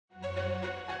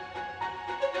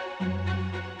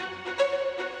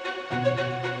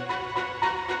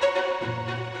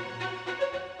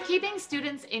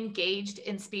engaged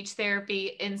in speech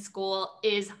therapy in school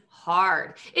is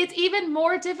hard. It's even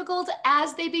more difficult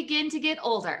as they begin to get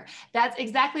older. That's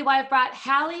exactly why I've brought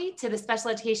Hallie to the Special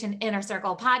Education Inner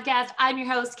Circle podcast. I'm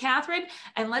your host, Catherine,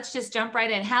 and let's just jump right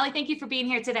in. Hallie, thank you for being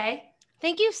here today.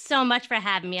 Thank you so much for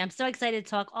having me. I'm so excited to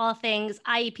talk all things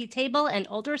IEP table and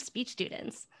older speech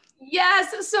students.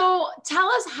 Yes. So tell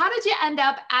us, how did you end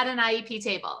up at an IEP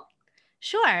table?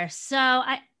 Sure. So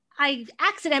I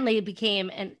accidentally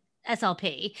became an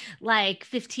SLP like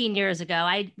 15 years ago.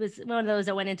 I was one of those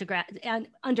that went into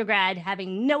undergrad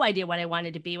having no idea what I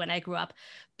wanted to be when I grew up.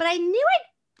 But I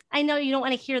know you don't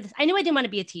want to hear this. I knew I didn't want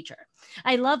to be a teacher.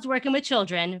 I loved working with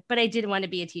children, but I didn't want to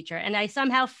be a teacher. And I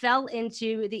somehow fell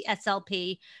into the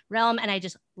SLP realm, and I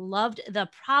just loved the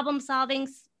problem solving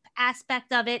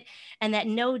aspect of it, and that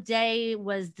no day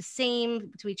was the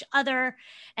same to each other,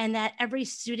 and that every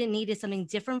student needed something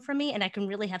different from me, and I can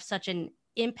really have such an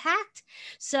impact.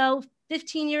 So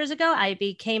 15 years ago, I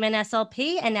became an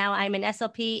SLP, and now I'm an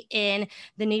SLP in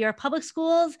the New York Public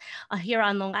Schools here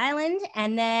on Long Island.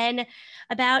 And then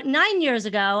about 9 years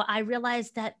ago, I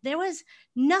realized that there was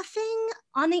nothing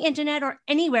on the internet or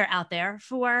anywhere out there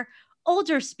for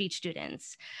older speech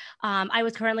students. I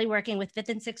was currently working with 5th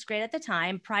and 6th grade at the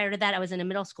time. Prior to that, I was in a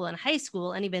middle school and high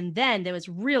school. And even then, there was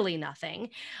really nothing.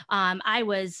 I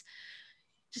was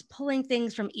just pulling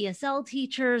things from ESL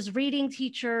teachers, reading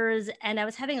teachers, and I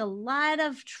was having a lot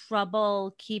of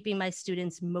trouble keeping my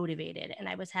students motivated. And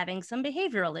I was having some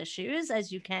behavioral issues, as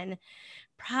you can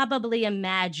probably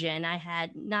imagine. I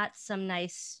had not some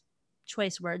nice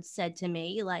choice words said to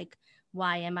me, like,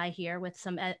 why am I here, with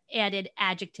some added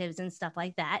adjectives and stuff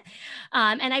like that.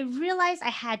 And I realized I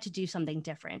had to do something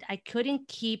different. I couldn't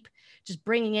keep just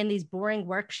bringing in these boring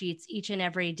worksheets each and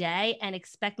every day and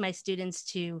expect my students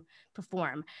to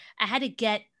perform. I had to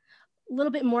get a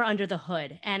little bit more under the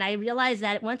hood. And I realized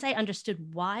that once I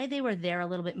understood why they were there a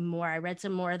little bit more, I read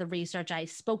some more of the research, I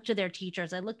spoke to their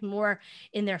teachers, I looked more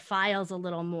in their files a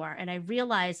little more, and I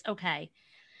realized, okay,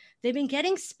 they've been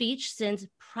getting speech since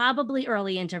probably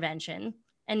early intervention,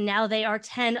 and now they are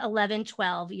 10, 11,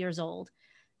 12 years old.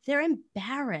 They're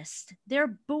embarrassed.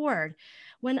 They're bored.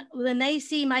 When they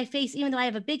see my face, even though I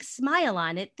have a big smile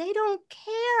on it, they don't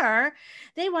care.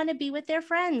 They want to be with their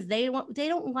friends. They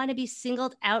don't want to be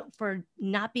singled out for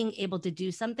not being able to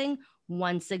do something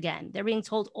once again. They're being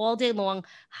told all day long,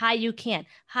 hi, you can't.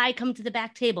 Hi, come to the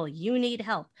back table. You need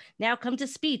help. Now come to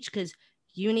speech because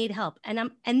you need help. And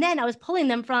then I was pulling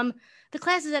them from the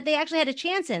classes that they actually had a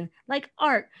chance in, like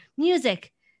art,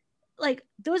 music. Like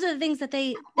those are the things that they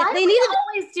needed.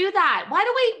 Always do that. Why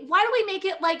do we make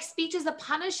it like speech is a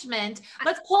punishment?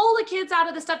 Let's pull the kids out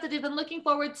of the stuff that they've been looking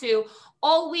forward to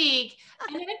all week,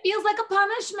 and then it feels like a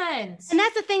punishment. And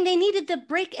that's the thing, they needed the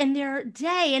break in their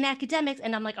day in academics.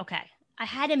 And I'm like, okay, I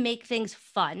had to make things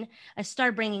fun. I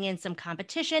started bringing in some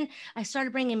competition. I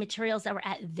started bringing in materials that were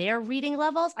at their reading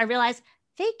levels. I realized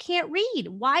they can't read.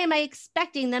 Why am I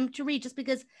expecting them to read? Just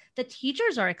because the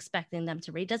teachers are expecting them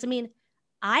to read doesn't mean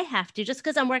I have to. Just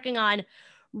because I'm working on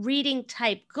reading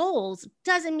type goals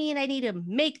doesn't mean I need to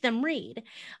make them read.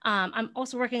 I'm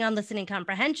also working on listening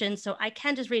comprehension, so I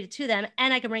can just read it to them,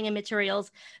 and I can bring in materials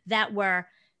that were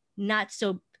not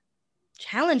so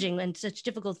challenging and such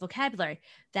difficult vocabulary.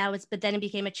 But then it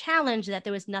became a challenge that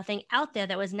there was nothing out there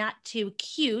that was not too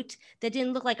cute, that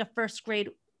didn't look like a first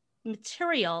grade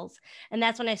materials. And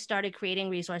that's when I started creating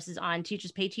resources on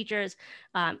Teachers Pay Teachers.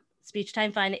 Speech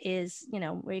Time Fund is,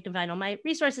 where you can find all my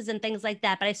resources and things like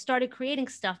that. But I started creating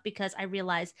stuff because I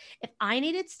realized if I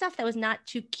needed stuff that was not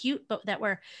too cute, but that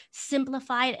were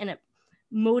simplified and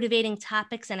motivating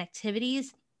topics and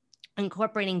activities,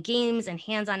 incorporating games and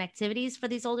hands-on activities for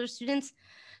these older students,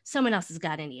 someone else has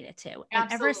got to need it too.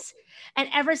 And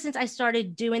ever since I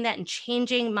started doing that and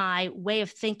changing my way of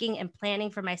thinking and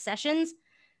planning for my sessions,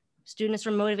 students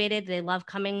were motivated. They love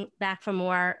coming back for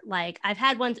more. Like I've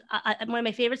had one of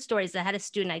my favorite stories. I had a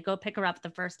student, I go pick her up the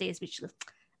first day of speech. She goes,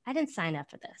 I didn't sign up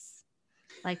for this.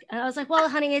 Like, and I was like, well,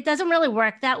 honey, it doesn't really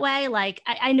work that way. Like,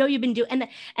 I know you've been doing,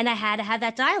 and I had to have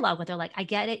that dialogue with her. Like, I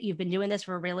get it. You've been doing this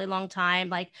for a really long time.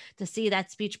 Like, to see that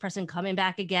speech person coming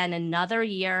back again another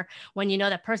year when you know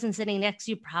that person sitting next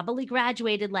to you probably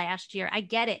graduated last year. I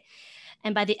get it.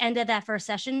 And by the end of that first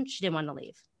session, she didn't want to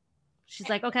leave. She's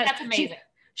like, okay. That's amazing.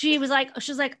 She was like,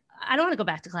 I don't want to go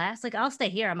back to class. Like, I'll stay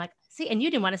here. I'm like, see, and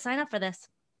you didn't want to sign up for this.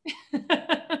 I love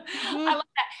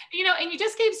that. And you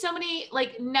just gave so many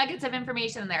like nuggets of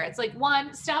information in there. It's like,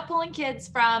 one, stop pulling kids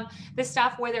from the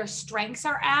stuff where their strengths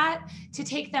are at to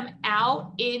take them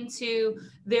out into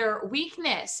their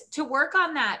weakness, to work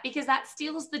on that, because that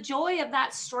steals the joy of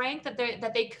that strength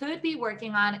that they could be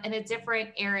working on in a different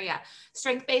area.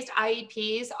 Strength-based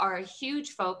IEPs are a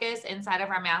huge focus inside of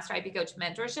our Master IEP Coach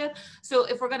mentorship. So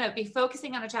if we're going to be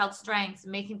focusing on a child's strengths,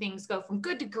 making things go from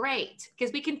good to great,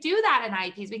 because we can do that in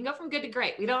IEPs, we can go from good to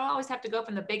great. We don't always have to go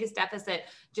from the biggest deficit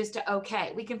just to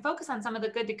okay. We can focus on some of the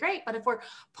good to great, but if we're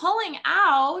pulling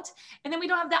out, and then we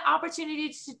don't have the opportunity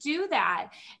to do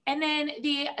that. And then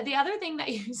the other thing that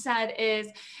you said is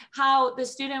how the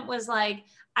student was like,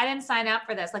 I didn't sign up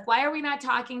for this. Like, why are we not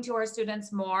talking to our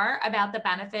students more about the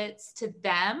benefits to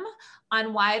them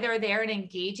on why they're there and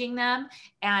engaging them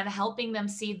and helping them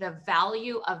see the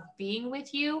value of being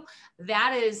with you?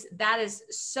 That is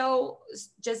so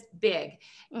just big.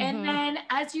 Mm-hmm. And then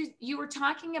as you were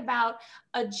talking about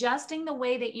adjusting the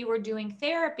way that you were doing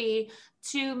therapy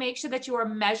to make sure that you were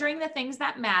measuring the things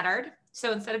that mattered.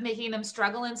 So instead of making them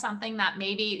struggle in something that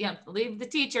maybe, leave the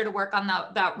teacher to work on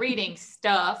the reading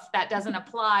stuff that doesn't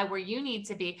apply where you need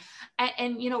to be,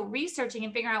 and researching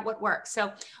and figuring out what works.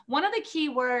 So one of the key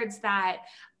words that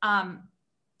I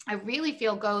really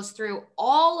feel goes through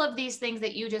all of these things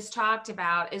that you just talked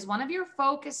about is one of your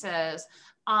focuses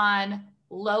on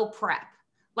low prep.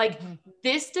 Like,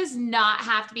 this does not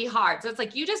have to be hard. So it's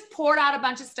like, you just poured out a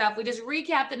bunch of stuff. We just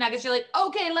recapped the nuggets. You're like,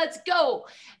 okay, let's go.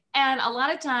 And a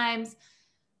lot of times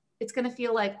it's going to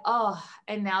feel like, oh,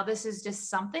 and now this is just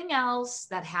something else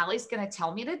that Hallie's going to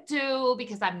tell me to do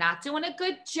because I'm not doing a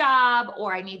good job,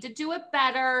 or I need to do it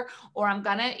better, or I'm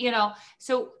going to,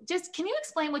 so just, can you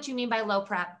explain what you mean by low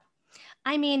prep?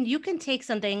 I mean, you can take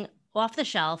something off the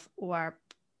shelf or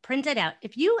print it out.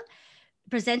 If you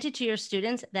present it to your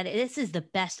students that this is the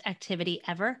best activity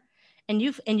ever, and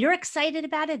you're excited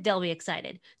about it, they'll be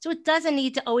excited. So it doesn't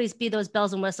need to always be those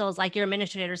bells and whistles, like your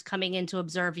administrators coming in to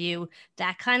observe you,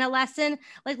 that kind of lesson.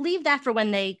 Like, leave that for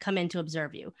when they come in to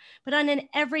observe you. But on an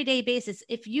everyday basis,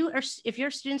 if your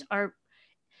students are,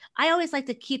 I always like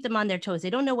to keep them on their toes. They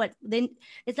don't know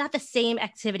it's not the same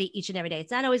activity each and every day.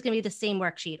 It's not always going to be the same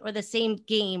worksheet or the same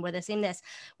game or the same this.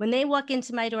 When they walk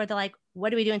into my door, they're like,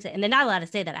 what are we doing today? And they're not allowed to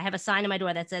say that. I have a sign on my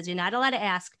door that says, you're not allowed to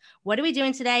ask, what are we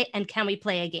doing today? And can we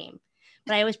play a game?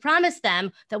 But I always promise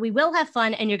them that we will have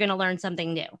fun and you're going to learn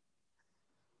something new.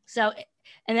 So,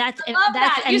 that's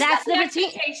the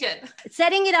routine.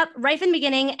 Setting it up right from the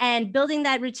beginning and building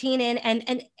that routine in.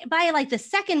 And by like the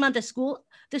second month of school,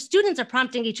 the students are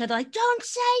prompting each other, like, don't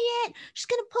say it. She's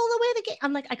going to pull away the game.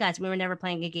 I'm like, guys, we were never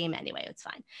playing a game anyway. It's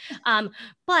fine.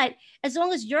 But as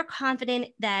long as you're confident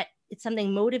that it's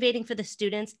something motivating for the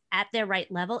students at their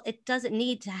right level, it doesn't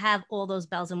need to have all those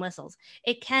bells and whistles.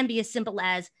 It can be as simple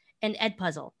as an ed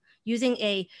puzzle, using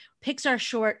a Pixar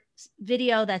short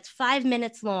video that's 5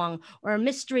 minutes long, or a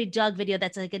Mystery Doug video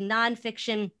that's like a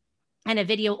nonfiction and a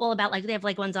video all about, like, they have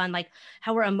like ones on like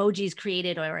how are emojis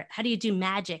created or how do you do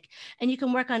magic. And you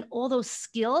can work on all those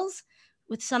skills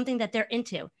with something that they're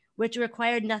into, which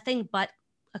required nothing but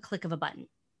a click of a button.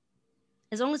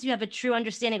 As long as you have a true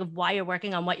understanding of why you're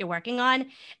working on what you're working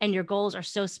on, and your goals are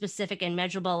so specific and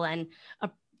measurable and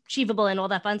achievable and all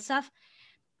that fun stuff,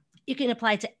 you can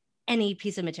apply to any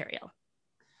piece of material.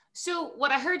 So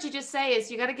what I heard you just say is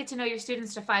you got to get to know your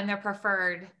students to find their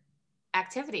preferred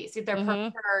activities, their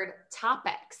preferred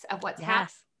topics of what's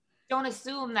happening. Don't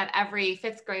assume that every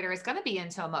fifth grader is going to be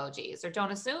into emojis, or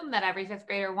don't assume that every fifth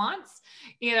grader wants,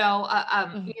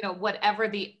 whatever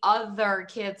the other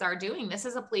kids are doing. This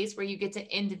is a place where you get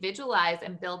to individualize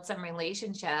and build some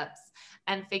relationships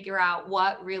and figure out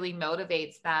what really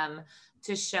motivates them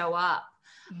to show up.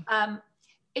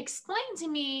 Explain to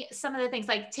me some of the things,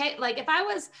 like if I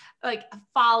was like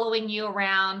following you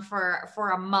around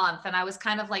for a month and I was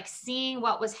kind of like seeing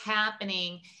what was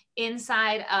happening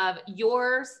inside of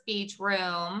your speech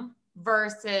room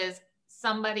versus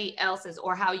somebody else's,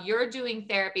 or how you're doing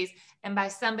therapies and by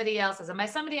somebody else's. And by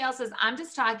somebody else's, I'm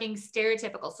just talking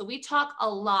stereotypical. So we talk a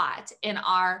lot in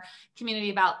our community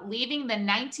about leaving the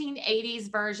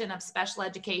 1980s version of special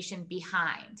education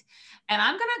behind. And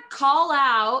I'm going to call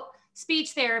out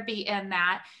speech therapy in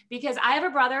that, because I have a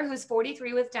brother who's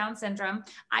 43 with Down syndrome.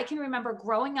 I can remember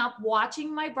growing up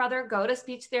watching my brother go to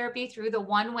speech therapy through the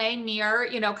one-way mirror,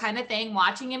 kind of thing,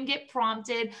 watching him get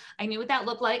prompted. I knew what that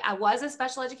looked like. I was a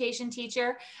special education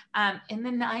teacher in the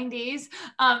 90s.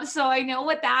 So I know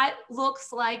what that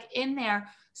looks like in there.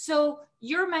 So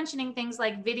you're mentioning things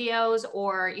like videos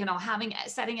or,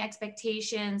 setting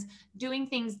expectations, doing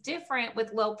things different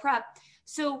with low prep.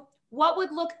 So what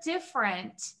would look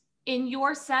different in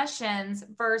your sessions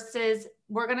versus,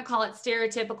 we're going to call it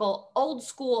stereotypical old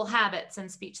school habits in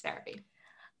speech therapy?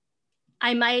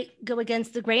 I might go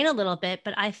against the grain a little bit,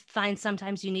 but I find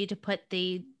sometimes you need to put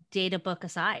the data book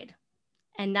aside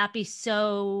and not be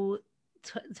so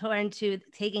torn to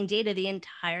taking data the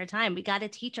entire time. We got to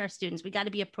teach our students. We got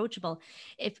to be approachable.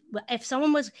 If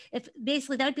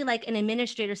basically that would be like an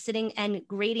administrator sitting and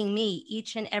grading me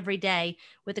each and every day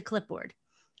with a clipboard,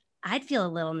 I'd feel a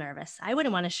little nervous. I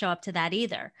wouldn't want to show up to that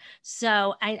either.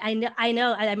 So I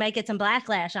know I might get some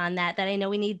backlash on that I know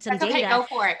we need some That's data. Okay, go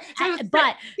for it.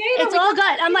 But it's all good.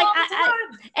 I'm like,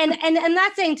 and I'm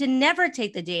not saying to never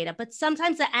take the data, but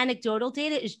sometimes the anecdotal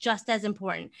data is just as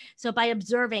important. So by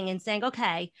observing and saying,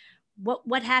 okay,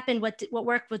 what happened, what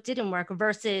worked, what didn't work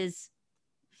versus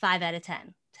 5 out of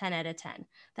 10. 10 out of 10.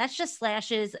 That's just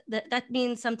slashes. That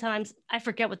means sometimes I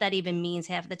forget what that even means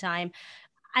half the time.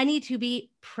 I need to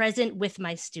be present with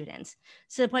my students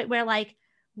to the point where like,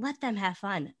 let them have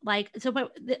fun. Like, so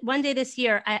one day this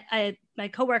year, my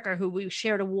coworker who we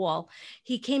shared a wall,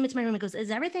 he came into my room and goes,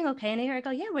 "Is everything okay in here?" I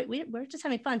go, "Yeah, we're just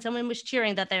having fun." Someone was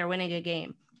cheering that they were winning a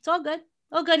game. It's all good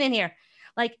in here.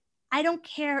 Like, I don't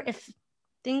care if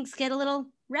things get a little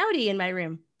rowdy in my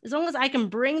room. As long as I can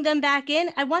bring them back in,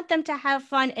 I want them to have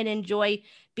fun and enjoy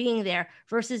being there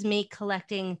versus me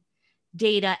collecting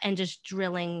data and just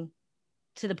drilling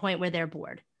to the point where they're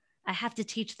bored. I have to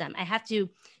teach them. I have to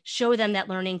show them that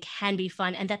learning can be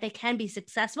fun and that they can be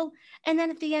successful. And then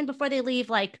at the end, before they leave,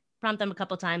 like prompt them a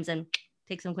couple times and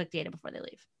take some quick data before they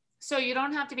leave. So you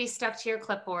don't have to be stuck to your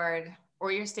clipboard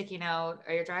or your sticky note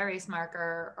or your dry erase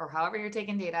marker or however you're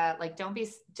taking data. Like, don't be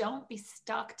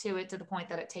stuck to it to the point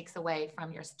that it takes away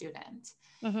from your student.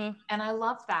 Mm-hmm. And I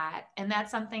love that. And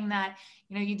that's something that,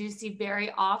 you do see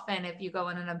very often. If you go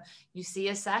in and you see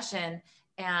a session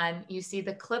and you see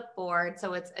the clipboard.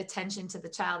 So it's attention to the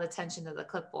child, attention to the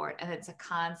clipboard. And it's a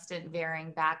constant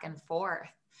varying back and forth.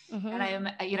 Mm-hmm.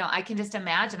 And I can just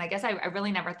imagine, I guess I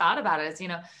really never thought about it as,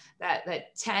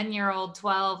 that 10-year-old,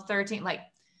 12, 13, like,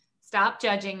 stop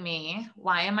judging me.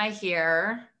 Why am I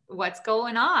here? What's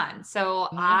going on? So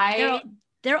mm-hmm.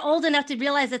 They're old enough to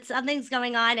realize that something's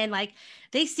going on. And like,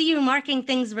 they see you marking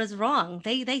things as wrong.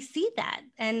 They see that,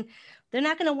 and they're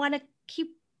not going to want to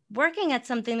keep working at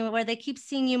something where they keep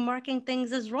seeing you marking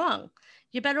things as wrong.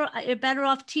 You're better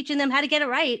off teaching them how to get it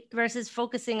right versus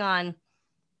focusing on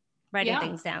writing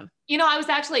things down. I was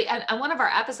actually on one of our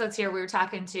episodes here, we were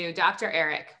talking to Dr.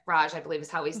 Eric Raj, I believe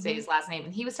is how we say his last name.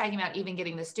 And he was talking about even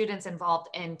getting the students involved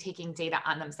in taking data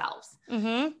on themselves.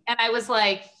 Mm-hmm. And I was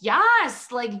like,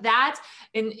 yes, like that.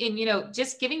 And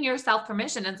just giving yourself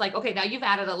permission. And it's like, okay, now you've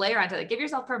added a layer onto it. Give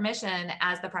yourself permission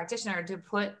as the practitioner to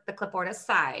put the clipboard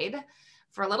aside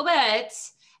for a little bit.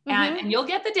 And you'll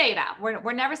get the data.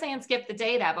 We're never saying skip the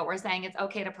data, but we're saying it's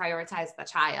okay to prioritize the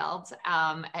child,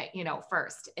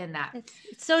 first in that.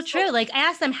 It's so true. Like, I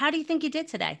asked them, how do you think you did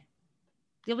today?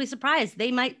 You'll be surprised.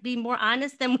 They might be more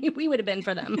honest than we would have been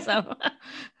for them. So,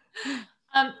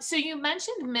 so you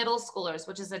mentioned middle schoolers,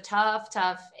 which is a tough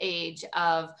age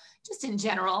of just in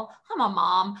general. I'm a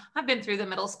mom. I've been through the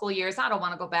middle school years. I don't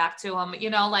want to go back to them,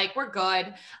 like we're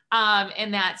good.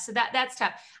 In that. So that's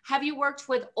tough. Have you worked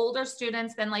with older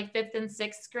students than like 5th and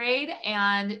 6th grade?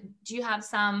 And do you have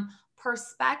some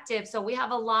perspective? So we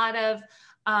have a lot of,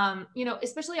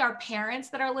 especially our parents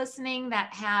that are listening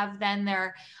that have then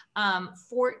their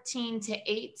 14 to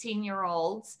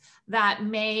 18-year-olds that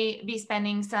may be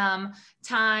spending some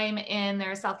time in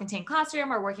their self-contained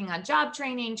classroom or working on job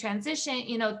training, transition,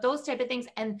 those type of things.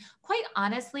 And quite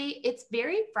honestly, it's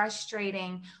very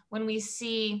frustrating when we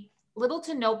see little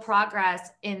to no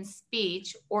progress in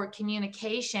speech or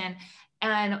communication.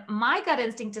 And my gut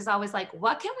instinct is always like,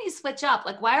 what can we switch up?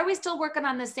 Like, why are we still working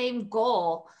on the same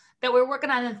goal that we're working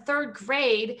on in 3rd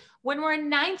grade when we're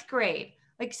in 9th grade?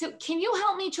 Like, so can you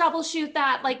help me troubleshoot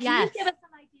that? Like, can you give us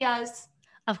some ideas?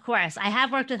 Of course. I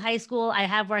have worked with high school. I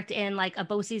have worked in like a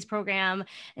BOCES program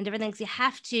and different things. You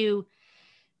have to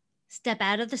step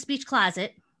out of the speech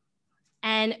closet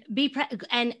and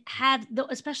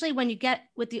especially when you get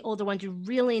with the older ones, you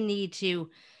really need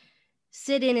to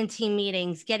sit in team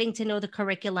meetings, getting to know the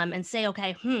curriculum and say,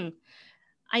 okay,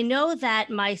 I know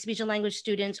that my speech and language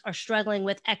students are struggling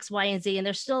with X, Y, and Z, and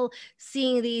they're still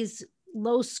seeing these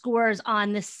low scores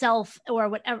on the self or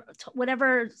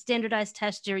whatever standardized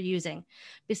test you're using.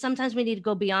 But sometimes we need to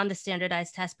go beyond the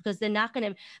standardized test because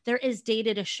there is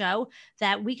data to show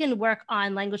that we can work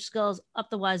on language skills up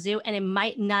the wazoo and it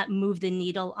might not move the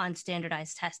needle on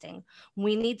standardized testing.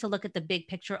 We need to look at the big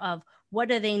picture of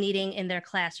what are they needing in their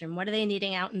classroom? What are they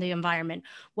needing out in the environment?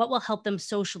 What will help them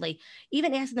socially?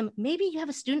 Even ask them, maybe you have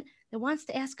a student that wants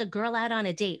to ask a girl out on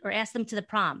a date or ask them to the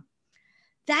prom.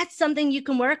 that's something you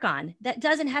can work on. That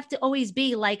doesn't have to always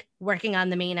be like working on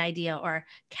the main idea or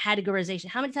categorization.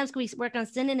 How many times can we work on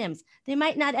synonyms? They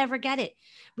might not ever get it.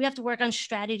 We have to work on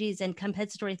strategies and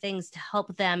compensatory things to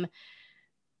help them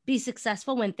be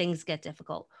successful when things get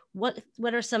difficult. What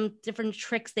are some different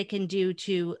tricks they can do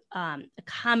to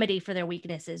accommodate for their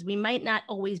weaknesses? We might not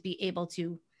always be able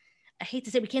to, I hate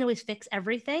to say, we can't always fix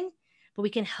everything, but we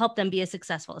can help them be as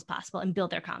successful as possible and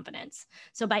build their confidence.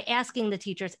 So by asking the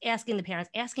teachers, asking the parents,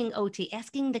 asking OT,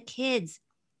 asking the kids,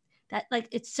 that like,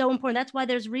 it's so important. That's why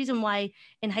there's a reason why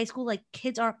in high school, like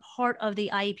kids are part of the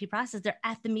IEP process. They're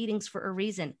at the meetings for a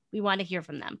reason. We want to hear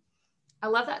from them. I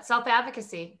love that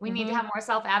self-advocacy. We need to have more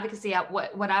self-advocacy at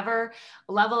whatever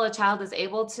level a child is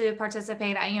able to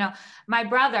participate. My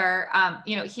brother,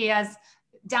 he has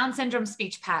Down syndrome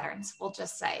speech patterns, we'll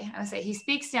just say. I would say he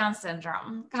speaks Down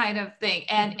syndrome kind of thing.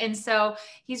 And so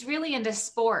he's really into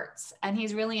sports and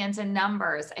he's really into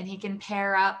numbers, and he can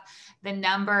pair up the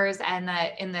numbers and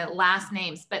in the last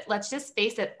names. But let's just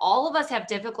face it, all of us have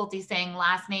difficulty saying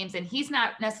last names, and he's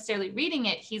not necessarily reading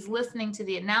it. He's listening to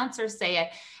the announcer say it.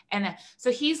 And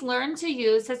so he's learned to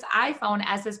use his iPhone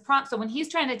as his prompt. So when he's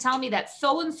trying to tell me that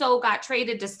so-and-so got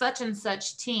traded to such and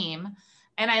such team,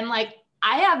 and I'm like,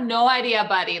 I have no idea,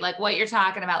 buddy, like what you're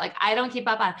talking about. Like, I don't keep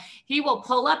up on. He will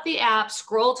pull up the app,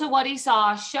 scroll to what he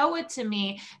saw, show it to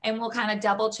me, and we'll kind of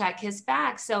double check his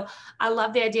facts. So I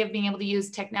love the idea of being able to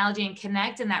use technology and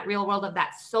connect in that real world of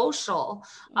that social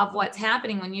of what's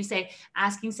happening. When you say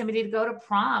asking somebody to go to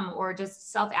prom or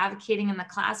just self-advocating in the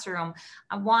classroom,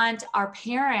 I want our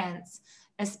parents,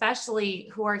 especially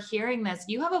who are hearing this,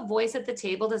 you have a voice at the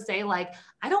table to say, like,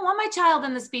 I don't want my child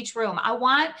in the speech room. I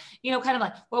want, kind of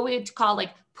like what we would call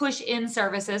like push in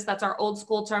services. That's our old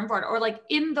school term for it. Or like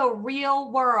in the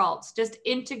real world, just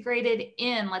integrated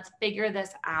in, let's figure this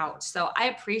out. So I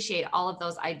appreciate all of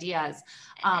those ideas.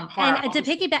 And to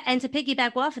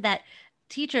piggyback off of that,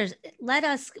 teachers,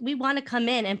 we want to come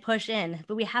in and push in,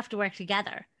 but we have to work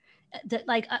together.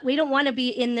 We don't want to be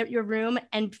in your room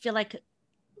and feel like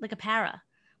a para.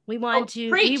 We want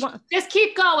just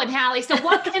keep going, Hallie. So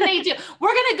what can they do?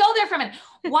 We're going to go there for a minute.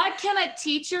 What can a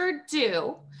teacher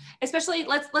do? Especially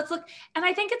let's look. And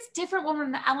I think it's different when we're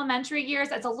in the elementary years.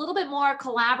 It's a little bit more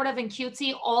collaborative and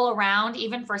cutesy all around,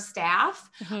 even for staff.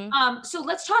 So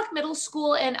let's talk middle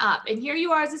school and up. And here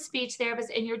you are as a speech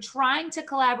therapist and you're trying to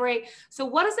collaborate. So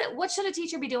what should a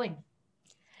teacher be doing?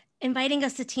 Inviting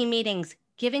us to team meetings,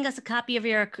 giving us a copy of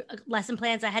your lesson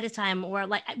plans ahead of time, or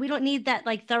like, we don't need that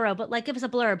like thorough, but like give us a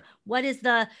blurb. What is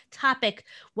the topic?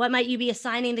 What might you be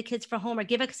assigning the kids for homework?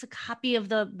 Give us a copy of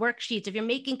the worksheets. If you're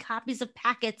making copies of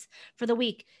packets for the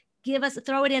week,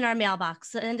 throw it in our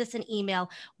mailbox, send us an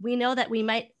email. We know that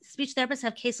speech therapists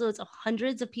have caseloads of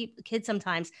hundreds of kids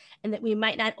sometimes, and that we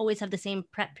might not always have the same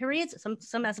prep periods.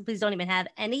 Some assemblies don't even have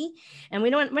any. And we're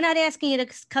not asking you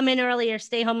to come in early or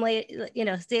stay home late,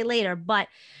 stay later, but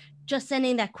just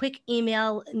sending that quick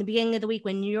email in the beginning of the week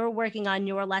when you're working on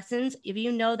your lessons. If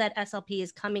you know that SLP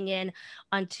is coming in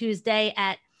on Tuesday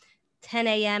at 10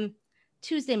 a.m.,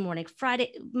 Tuesday morning,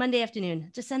 Friday, Monday afternoon,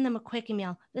 just send them a quick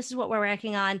email. This is what we're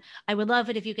working on. I would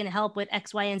love it if you can help with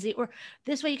X, Y, and Z, or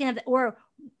this way you can have, or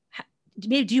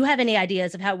maybe do you have any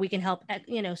ideas of how we can help,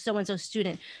 so-and-so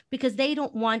student? Because they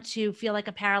don't want to feel like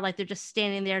a para, like they're just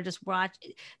standing there, just watch.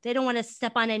 They don't want to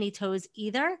step on any toes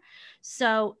either.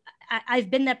 So I've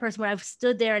been that person where I've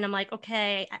stood there and I'm like,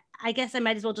 okay, I guess I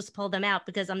might as well just pull them out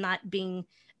because I'm not being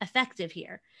effective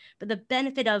here. But the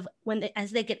benefit of as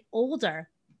they get older,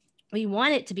 we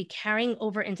want it to be carrying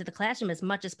over into the classroom as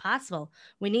much as possible.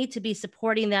 We need to be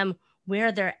supporting them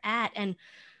where they're at, and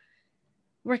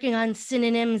working on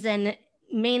synonyms and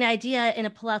main idea in a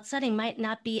pull-out setting might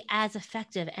not be as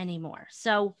effective anymore.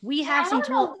 So we have some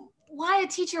tools. Why a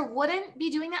teacher wouldn't be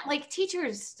doing that? Like,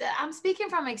 teachers, I'm speaking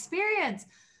from experience.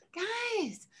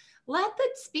 Guys, let the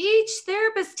speech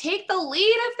therapist take the lead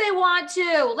if they want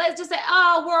to. Let's just say,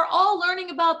 oh, we're all learning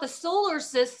about the solar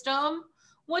system.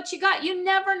 What you got? You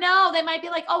never know. They might be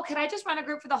like, oh, could I just run a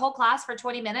group for the whole class for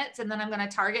 20 minutes? And then I'm going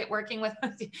to target working with,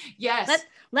 yes.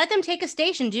 Let them take a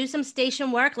station, do some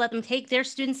station work. Let them take their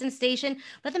students in station.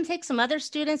 Let them take some other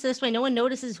students. This way no one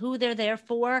notices who they're there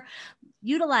for.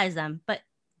 Utilize them. But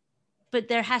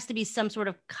there has to be some sort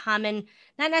of common,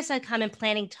 not necessarily common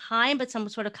planning time, but some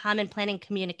sort of common planning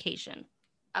communication.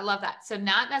 I love that. So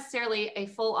not necessarily a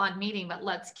full-on meeting, but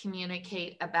let's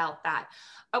communicate about that.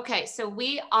 Okay, so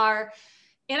we are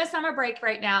in a summer break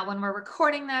right now when we're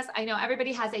recording this. I know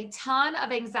everybody has a ton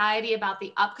of anxiety about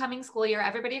the upcoming school year.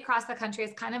 Everybody across the country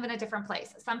is kind of in a different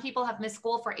place. Some people have missed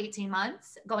school for 18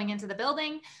 months going into the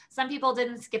building. Some people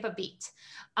didn't skip a beat.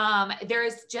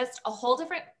 There's just a whole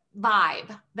different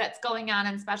vibe that's going on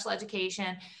in special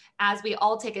education as we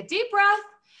all take a deep breath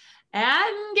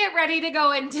and get ready to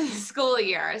go into the school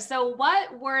year. So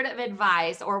what word of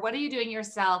advice, or what are you doing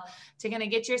yourself to kind of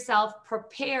get yourself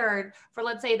prepared for,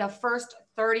 let's say, the first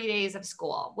 30 days of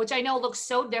school, which I know looks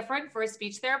so different for a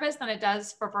speech therapist than it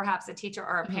does for perhaps a teacher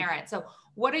or a parent. So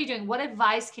what are you doing? What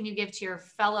advice can you give to your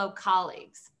fellow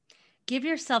colleagues? Give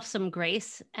yourself some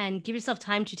grace and give yourself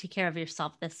time to take care of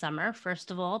yourself this summer, first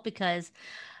of all, because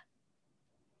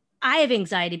I have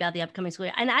anxiety about the upcoming school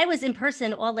year. And I was in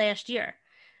person all last year,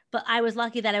 but I was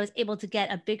lucky that I was able to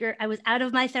get I was out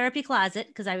of my therapy closet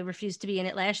because I refused to be in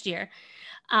it last year.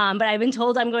 But I've been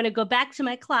told I'm going to go back to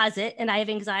my closet, and I have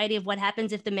anxiety of what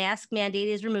happens if the mask mandate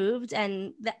is removed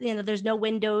and that, there's no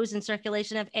windows and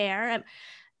circulation of air.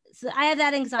 So I have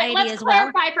that anxiety as well.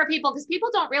 Let's clarify for people, because people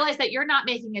don't realize that you're not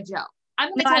making a joke.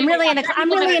 I'm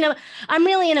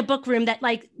really in a book room that,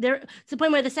 like, there, to the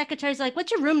point where the secretary's like,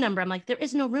 "What's your room number?" I'm like, "There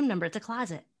is no room number. It's a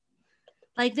closet."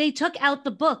 Like, they took out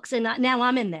the books and now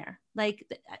I'm in there. Like,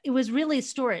 it was really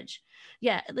storage.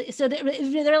 Yeah. So there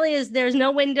really is, there's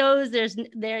no windows. There's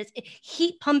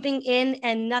heat pumping in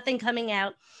and nothing coming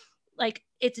out. Like,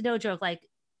 it's no joke. Like,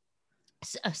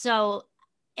 so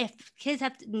if kids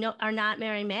are not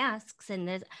wearing masks,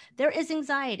 and there is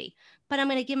anxiety, but I'm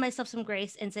going to give myself some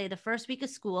grace and say the first week of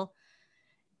school,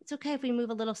 it's okay if we move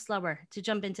a little slower to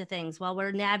jump into things while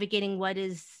we're navigating what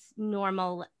is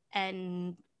normal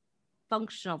and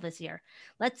functional this year.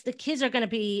 The kids are going to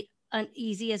be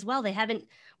uneasy as well. We haven't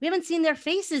seen their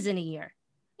faces in a year.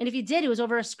 And if you did, it was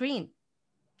over a screen.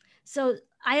 So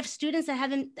I have students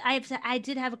that I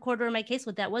did have a quarter of my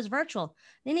caseload that was virtual.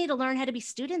 They need to learn how to be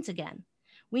students again.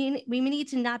 We need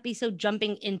to not be so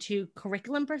jumping into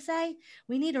curriculum per se.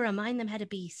 We need to remind them how to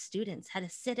be students, how to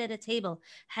sit at a table,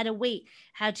 how to wait,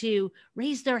 how to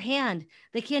raise their hand.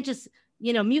 They can't just,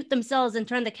 mute themselves and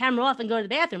turn the camera off and go to the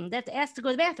bathroom. They have to ask to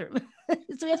go to the bathroom.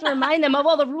 So we have to remind them of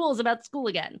all the rules about school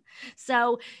again.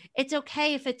 So it's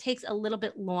okay if it takes a little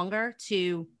bit longer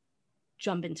to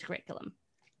jump into curriculum.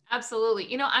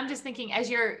 Absolutely. I'm just thinking, as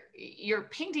you're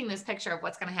painting this picture of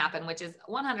what's going to happen, which is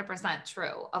 100%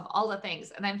 true of all the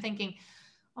things. And I'm thinking,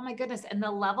 oh my goodness. And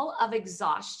the level of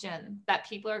exhaustion that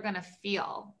people are going to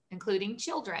feel, including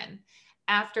children,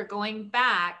 after going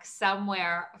back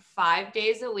somewhere 5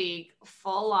 days a week,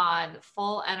 full on,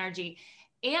 full energy.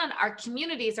 And our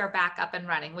communities are back up and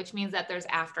running, which means that there's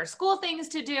after school things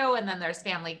to do. And then there's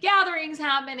family gatherings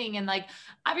happening. And like,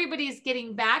 everybody's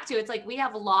getting back to, it's like we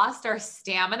have lost our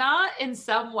stamina in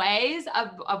some ways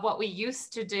of what we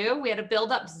used to do. We had to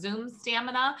build up Zoom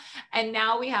stamina. And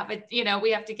now we have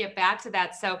we have to get back to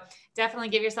that. So definitely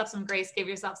give yourself some grace, give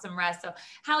yourself some rest. So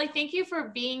Hallie, thank you for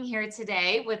being here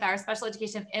today with our Special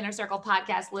Education Inner Circle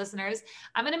podcast listeners.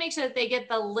 I'm going to make sure that they get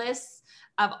the lists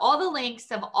of all the links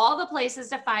of all the places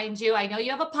to find you. I know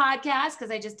you have a podcast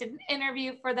because I just did an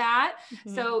interview for that.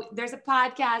 Mm-hmm. So there's a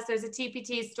podcast, there's a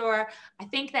TPT store. I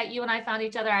think that you and I found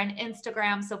each other on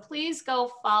Instagram. So please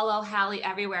go follow Hallie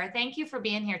everywhere. Thank you for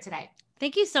being here today.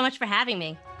 Thank you so much for having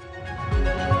me.